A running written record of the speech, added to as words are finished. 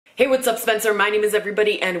Hey, what's up, Spencer? My name is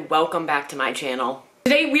everybody and welcome back to my channel.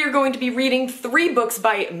 Today we are going to be reading 3 books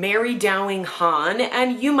by Mary Dowling Hahn,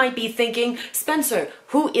 and you might be thinking, Spencer,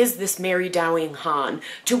 who is this Mary Dowling Hahn?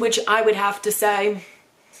 To which I would have to say,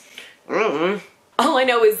 All I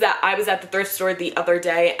know is that I was at the thrift store the other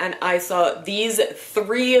day and I saw these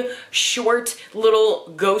 3 short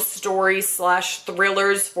little ghost story slash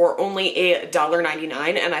thrillers for only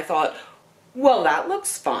 $1.99, and I thought, well, that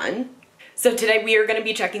looks fun. So today we are going to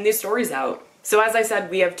be checking these stories out. So as I said,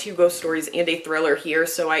 we have 2 ghost stories and a thriller here,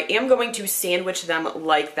 so I am going to sandwich them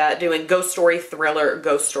like that, doing ghost story, thriller,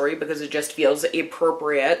 ghost story, because it just feels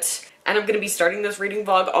appropriate. And I'm going to be starting this reading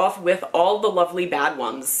vlog off with All the Lovely Bad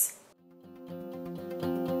Ones.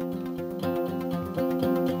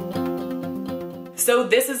 So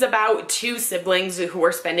this is about 2 siblings who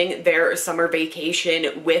are spending their summer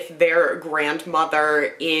vacation with their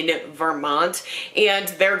grandmother in Vermont, and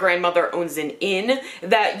their grandmother owns an inn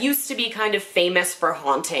that used to be kind of famous for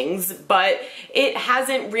hauntings, but it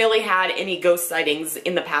hasn't really had any ghost sightings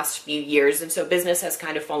in the past few years, and so business has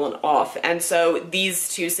kind of fallen off. And so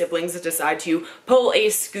these 2 siblings decide to pull a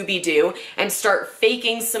Scooby-Doo and start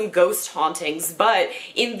faking some ghost hauntings, but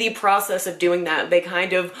in the process of doing that, they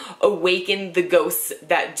kind of awaken the ghosts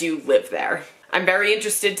that do live there. I'm very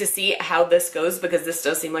interested to see how this goes because this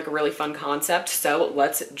does seem like a really fun concept, so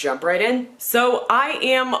let's jump right in. So I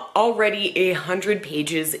am already 100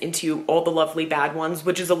 pages into All the Lovely Bad Ones,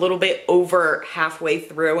 which is a little bit over halfway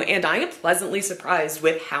through, and I am pleasantly surprised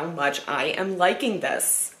with how much I am liking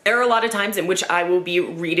this. There are a lot of times in which I will be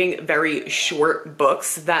reading very short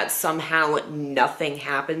books that somehow nothing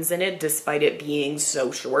happens in it despite it being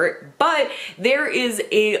so short, but there is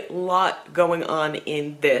a lot going on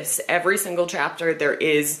in this. Every single chapter there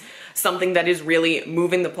is something that is really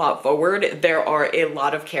moving the plot forward. There are a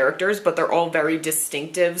lot of characters, but they're all very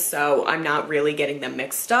distinctive, so I'm not really getting them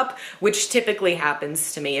mixed up, which typically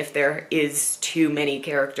happens to me if there is too many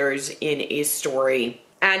characters in a story.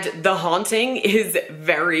 And the haunting is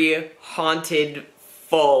very haunted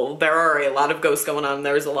full. There are a lot of ghosts going on.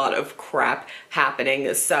 There's a lot of crap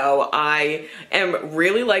happening. So I am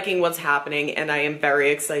really liking what's happening and I am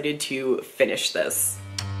very excited to finish this.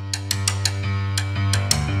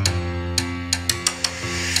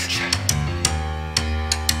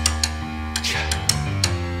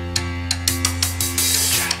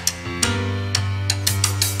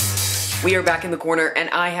 We are back in the corner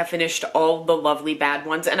and I have finished All the Lovely Bad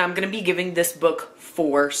Ones, and I'm going to be giving this book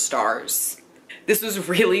 4 stars. This was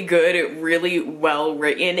really good, really well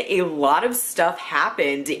written. A lot of stuff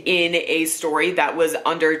happened in a story that was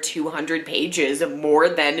under 200 pages, more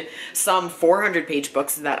than some 400-page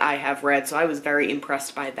books that I have read, so I was very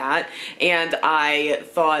impressed by that. And I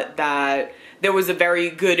thought that there was a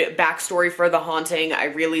very good backstory for the haunting. I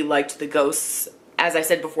really liked the ghosts. As I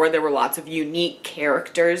said before, there were lots of unique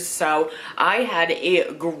characters, so I had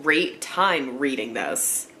a great time reading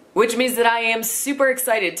this. Which means that I am super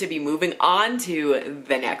excited to be moving on to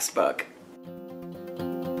the next book.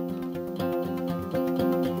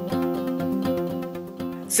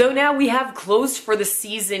 So now we have Closed for the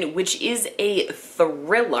Season, which is a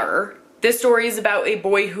thriller. This story is about a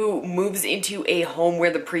boy who moves into a home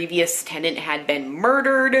where the previous tenant had been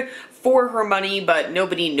murdered for her money, but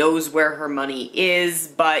nobody knows where her money is,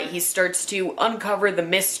 but he starts to uncover the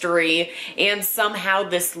mystery, and somehow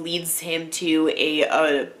this leads him to a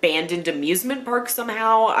abandoned amusement park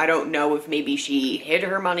somehow. I don't know if maybe she hid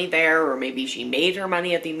her money there, or maybe she made her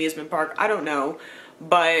money at the amusement park. I don't know,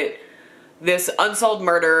 but this unsolved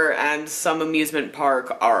murder and some amusement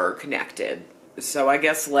park are connected. So I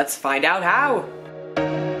guess let's find out how.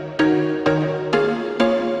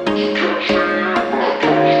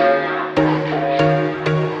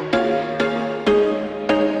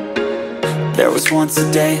 There was once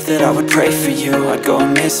a day that I would pray for you. I'd go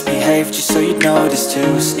and misbehave just so you'd notice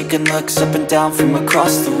too. Sneaking looks up and down from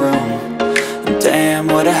across the room, and damn,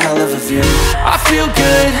 what a hell of a view. I feel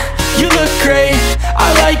good, you look great,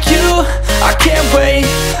 I like you, I can't wait.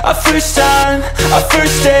 A first time, a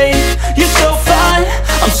first date. You're so fine,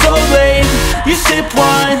 I'm so late. You sip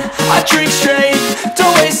wine, I drink straight.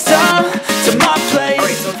 Don't waste time to my place.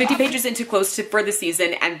 Alright, so 50 pages into Close for the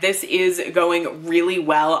Season, and this is going really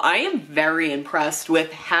well. I am very impressed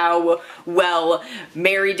with how well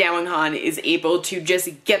Mary Dowling Hahn is able to just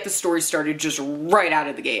get the story started just right out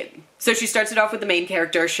of the gate. So she starts it off with the main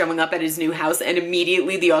character showing up at his new house, and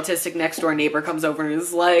immediately the autistic next door neighbor comes over and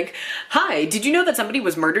is like, "Hi, did you know that somebody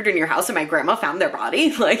was murdered in your house and my grandma found their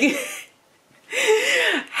body?" Like,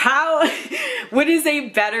 What is a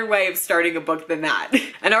better way of starting a book than that?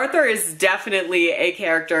 And Arthur is definitely a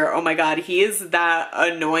character. Oh my god, he is that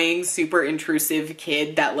annoying, super intrusive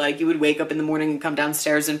kid that like you would wake up in the morning and come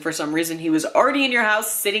downstairs and for some reason he was already in your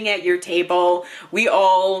house sitting at your table.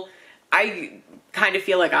 I kind of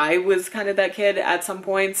feel like I was kind of that kid at some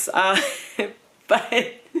points,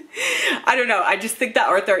 but I don't know. I just think that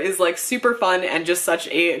Arthur is like super fun and just such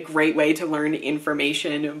a great way to learn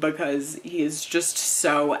information because he is just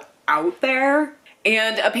so out there.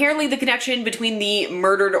 And apparently the connection between the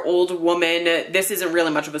murdered old woman, this isn't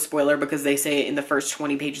really much of a spoiler because they say it in the first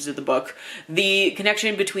 20 pages of the book, the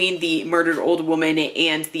connection between the murdered old woman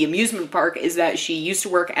and the amusement park is that she used to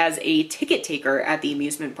work as a ticket taker at the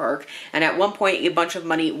amusement park, and at one point a bunch of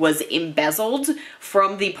money was embezzled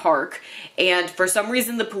from the park, and for some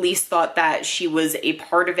reason the police thought that she was a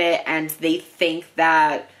part of it, and they think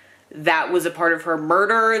that that was a part of her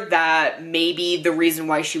murder, that maybe the reason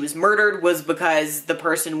why she was murdered was because the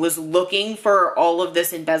person was looking for all of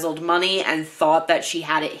this embezzled money and thought that she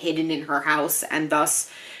had it hidden in her house and thus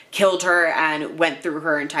killed her and went through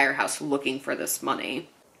her entire house looking for this money.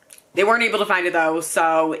 They weren't able to find it though,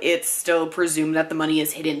 so it's still presumed that the money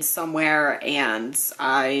is hidden somewhere, and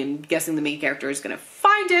I'm guessing the main character is gonna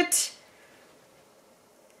find it.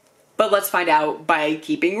 But let's find out by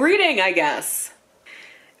keeping reading, I guess.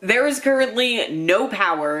 There is currently no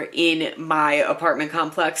power in my apartment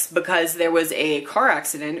complex because there was a car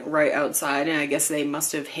accident right outside, and I guess they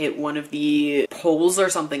must have hit one of the poles or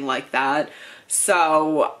something like that.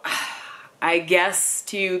 So I guess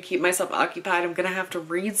to keep myself occupied, I'm gonna have to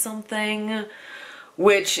read something,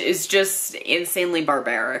 which is just insanely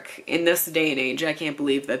barbaric. In this day and age, I can't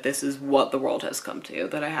believe that this is what the world has come to,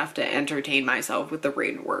 that I have to entertain myself with the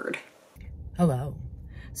written word. Hello.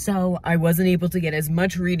 So I wasn't able to get as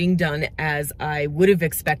much reading done as I would have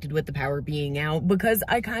expected with the power being out because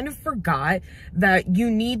I kind of forgot that you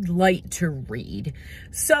need light to read.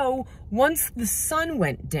 So once the sun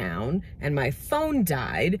went down and my phone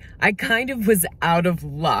died, I kind of was out of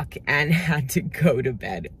luck and had to go to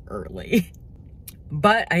bed early.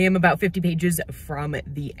 But I am about 50 pages from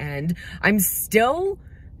the end. I'm still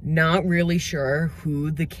not really sure who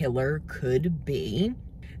the killer could be.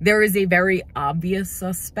 There is a very obvious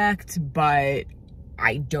suspect, but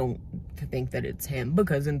I don't think that it's him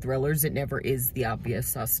because in thrillers it never is the obvious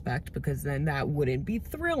suspect because then that wouldn't be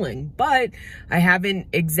thrilling. But I haven't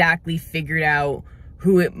exactly figured out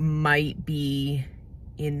who it might be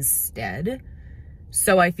instead.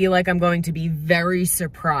 So I feel like I'm going to be very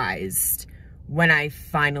surprised when I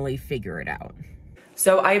finally figure it out.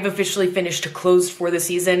 So I have officially finished Closed for the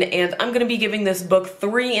season, and I'm going to be giving this book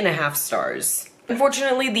 3.5 stars.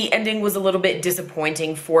 Unfortunately, the ending was a little bit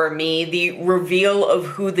disappointing for me. The reveal of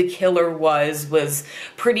who the killer was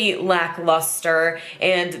pretty lackluster,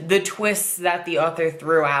 and the twists that the author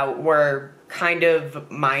threw out were kind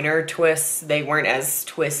of minor twists. They weren't as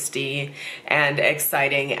twisty and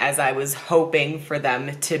exciting as I was hoping for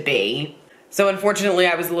them to be. So unfortunately,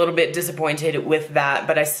 I was a little bit disappointed with that,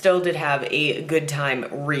 but I still did have a good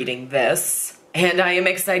time reading this. And I am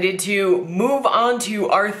excited to move on to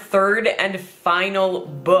our third and final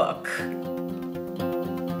book.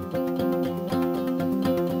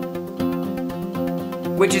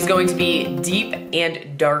 Which is going to be Deep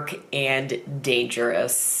and Dark and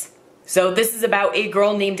Dangerous. So this is about a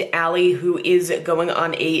girl named Allie who is going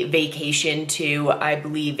on a vacation to, I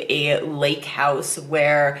believe, a lake house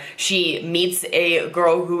where she meets a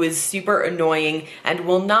girl who is super annoying and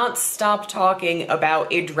will not stop talking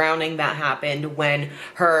about a drowning that happened when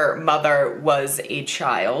her mother was a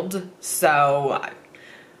child. So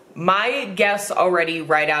my guess already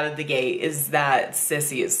right out of the gate is that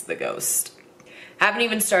Sissy is the ghost. Haven't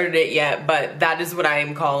even started it yet, but that is what I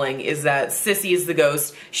am calling, is that Sissy is the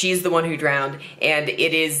ghost, she's the one who drowned, and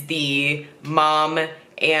it is the mom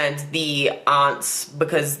and the aunt's,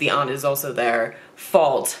 because the aunt is also there,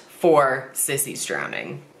 fault for Sissy's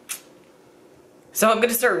drowning. So I'm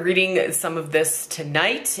gonna start reading some of this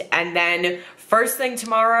tonight, and then first thing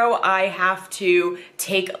tomorrow, I have to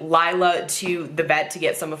take Lila to the vet to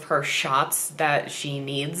get some of her shots that she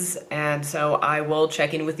needs, and so I will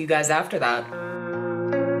check in with you guys after that.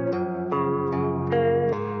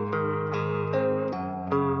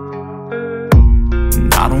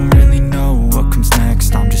 I don't really know what comes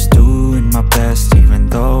next. I'm just doing my best, even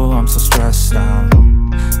though I'm so stressed out.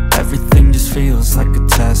 Everything just feels like a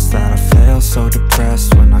test that I fail, so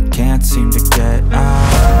depressed when I can't seem to get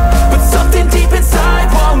out. But something deep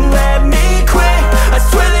inside won't let me quit. I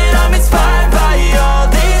swear that I'm inspired by all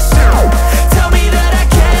this shit. Tell me that I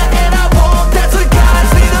can and I won't. That's what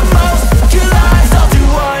guides me the most. Your lies, I'll do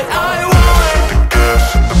what I want.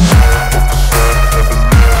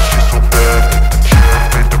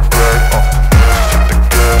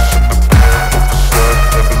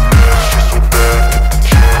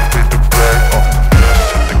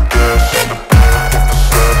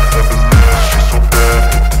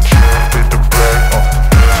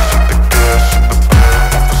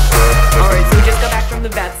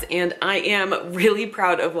 am really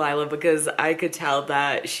proud of Lila because I could tell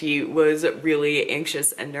that she was really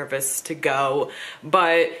anxious and nervous to go,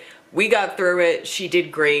 but we got through it. She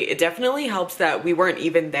did great. It definitely helps that we weren't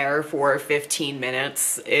even there for 15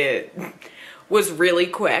 minutes. It was really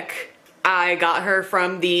quick. I got her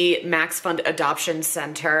from the Maxfund Adoption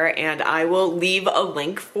Center, and I will leave a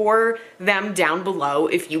link for them down below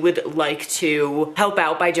if you would like to help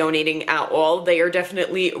out by donating at all. They are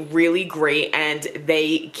definitely really great, and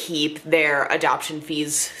they keep their adoption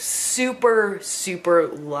fees super, super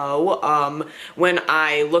low. When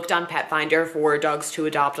I looked on Pet Finder for dogs to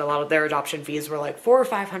adopt, a lot of their adoption fees were like $400 or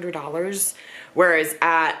 $500. Whereas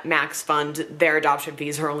at Maxfund, their adoption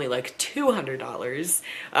fees are only like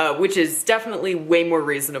 $200, which is definitely way more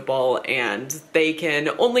reasonable, and they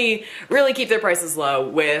can only really keep their prices low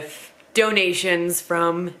with donations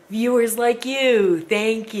from viewers like you.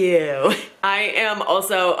 Thank you. I am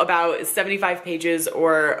also about 75 pages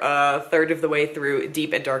or a third of the way through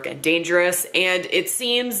Deep and Dark and Dangerous, and it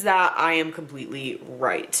seems that I am completely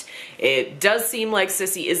right. It does seem like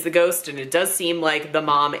Sissy is the ghost, and it does seem like the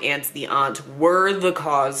mom and the aunt were the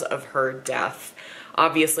cause of her death.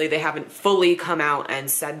 Obviously, they haven't fully come out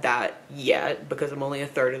and said that yet because I'm only a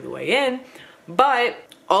third of the way in, but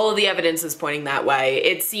all of the evidence is pointing that way.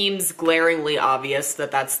 It seems glaringly obvious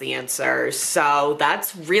that that's the answer. So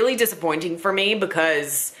that's really disappointing for me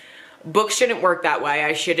because books shouldn't work that way.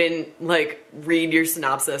 I shouldn't like read your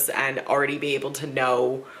synopsis and already be able to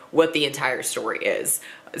know what the entire story is.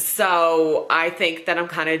 So I think that I'm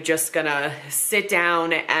kind of just gonna sit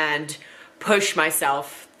down and push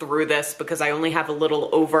myself through this because I only have a little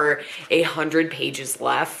over 100 pages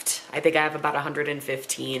left. I think I have about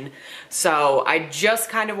 115. So I just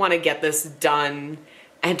kind of want to get this done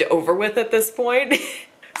and over with at this point.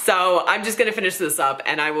 So I'm just gonna finish this up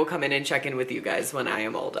and I will come in and check in with you guys when I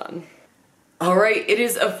am all done. All right, it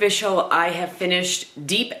is official. I have finished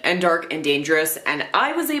Deep and Dark and Dangerous, and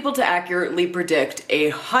I was able to accurately predict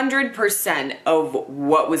 100% of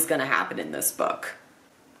what was gonna happen in this book.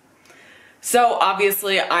 So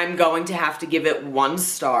obviously I'm going to have to give it 1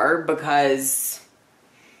 star because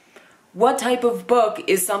what type of book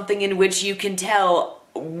is something in which you can tell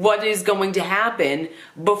what is going to happen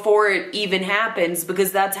before it even happens,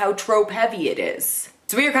 because that's how trope heavy it is.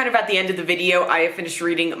 So we are kind of at the end of the video. I have finished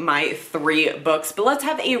reading my 3 books, but let's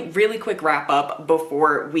have a really quick wrap up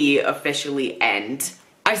before we officially end.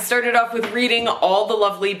 I started off with reading All the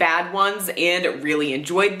Lovely Bad Ones and really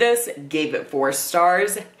enjoyed this, gave it 4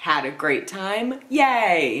 stars, had a great time,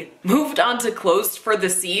 yay! Moved on to Closed for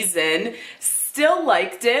the Season, still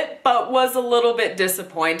liked it, but was a little bit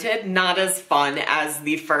disappointed, not as fun as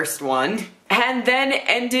the first one. And then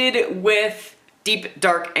ended with Deep,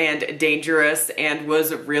 Dark, and Dangerous, and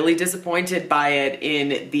was really disappointed by it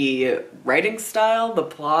in the writing style, the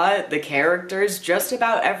plot, the characters, just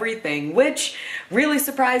about everything, which really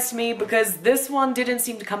surprised me because this one didn't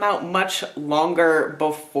seem to come out much longer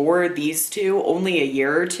before these two, only a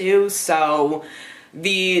year or two, so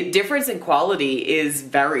the difference in quality is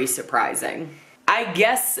very surprising. I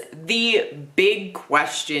guess the big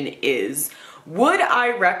question is, would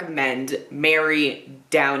I recommend Mary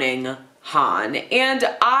Downing Hahn? And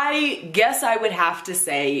I guess I would have to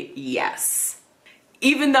say yes.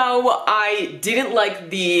 Even though I didn't like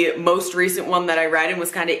the most recent one that I read and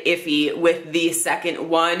was kind of iffy with the second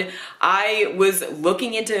one, I was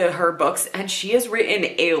looking into her books and she has written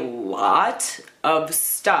a lot of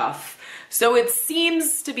stuff. So it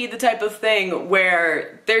seems to be the type of thing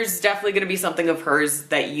where there's definitely going to be something of hers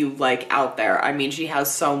that you like out there. I mean, she has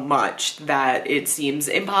so much that it seems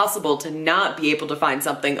impossible to not be able to find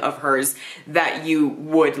something of hers that you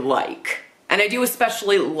would like. And I do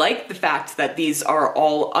especially like the fact that these are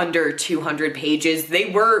all under 200 pages. They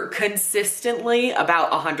were consistently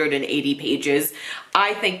about 180 pages.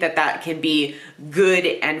 I think that that can be good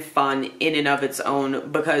and fun in and of its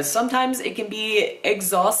own because sometimes it can be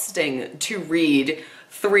exhausting to read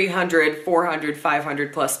 300, 400,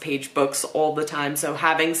 500 plus page books all the time. So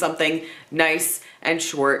having something nice and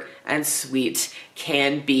short and sweet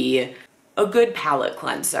can be a good palate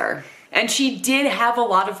cleanser. And she did have a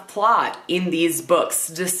lot of plot in these books,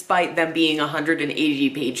 despite them being 180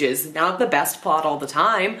 pages. Not the best plot all the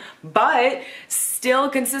time, but still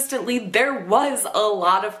consistently there was a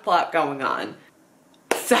lot of plot going on.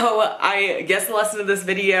 So I guess the lesson of this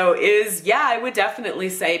video is, yeah, I would definitely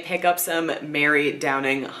say pick up some Mary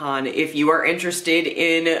Downing Hahn if you are interested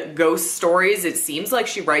in ghost stories. It seems like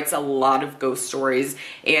she writes a lot of ghost stories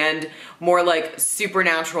and more like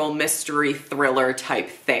supernatural mystery thriller type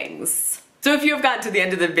things. So if you have gotten to the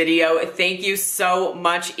end of the video, thank you so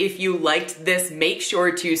much. If you liked this, make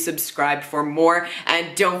sure to subscribe for more,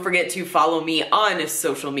 and don't forget to follow me on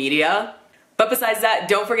social media. But besides that,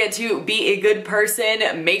 don't forget to be a good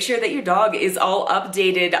person, make sure that your dog is all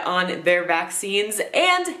updated on their vaccines,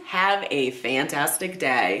 and have a fantastic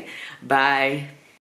day. Bye.